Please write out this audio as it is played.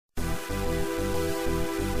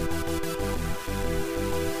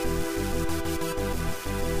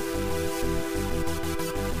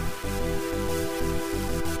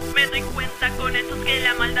doy cuenta con hechos que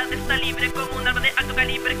la maldad está libre, como un arma de alto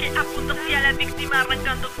calibre que apunta hacia la víctima,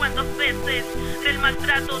 arrancando cuantas veces del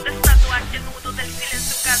maltrato de tatuaje, el nudo del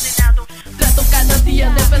silencio encadenado. Trato cada día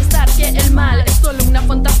de pensar que el mal es solo una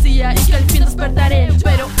fantasía y que al fin despertaré,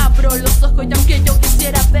 pero abro los ojos y aunque yo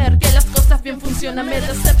quisiera ver que las cosas bien funcionan, me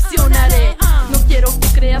decepcionaré. No quiero que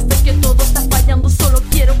creas de que todo está fallando, solo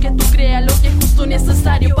quiero que tú creas lo que es justo y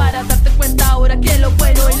necesario para darte cuenta ahora que lo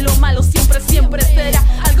bueno y lo malo siempre será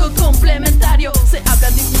algo complementario. Se habla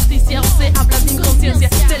de injusticia o se habla de inconsciencia,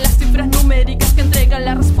 de las cifras numéricas que entregan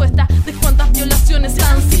la respuesta de cuántas violaciones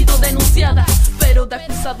han sido denunciadas, pero de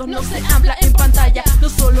acusados no se habla en pantalla. No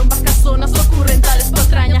solo en bajas zonas ocurren tales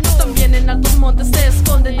patrañas, también en altos montes se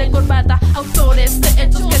esconden de corbata autores de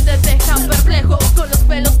hechos que te dejan perplejo, con los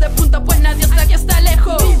pelos de punta pues nadie hasta que está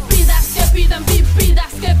lejos. Vidas que piden,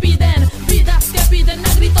 vidas que piden, vidas que piden,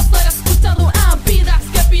 a gritos ser escuchado. Vidas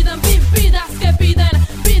que piden, vidas que piden,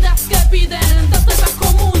 vidas que piden, desde el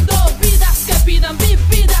bajo mundo. Vidas que piden,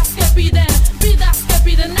 vidas que piden, vidas que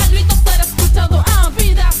piden, a gritos ser escuchado.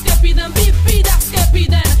 Vidas que piden, vidas que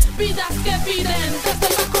piden, vidas que piden, desde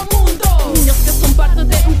el bajo mundo. Niños que son parte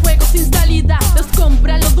de un juego sin salida, les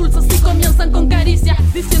compran los dulces y comienzan con caricia,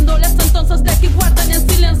 diciéndoles entonces de que guardan en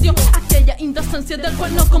silencio aquella indecencia del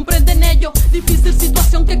cual no comprenden ello. Difícil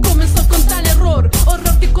situación que comenzó con tal error,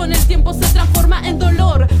 horror que con el tiempo se transforma en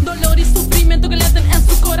dolor, dolor y sufrimiento que laten en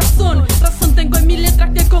su corazón. Razón tengo en mi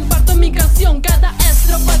letra que comparto en mi canción, cada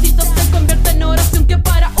estropadito se convierte en oración que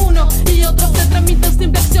para uno y otro se transmite en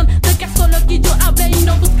simple acción de que solo aquí yo hablé y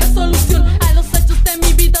no busqué solución a los hechos de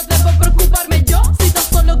mi vida. Debo preocuparme yo, si tan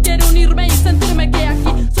solo quiero unirme y sentirme que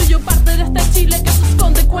aquí soy yo parte de este Chile que se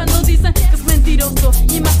esconde cuando dicen que es mentiroso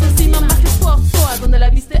y más encima majestuoso, a donde la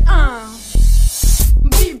vista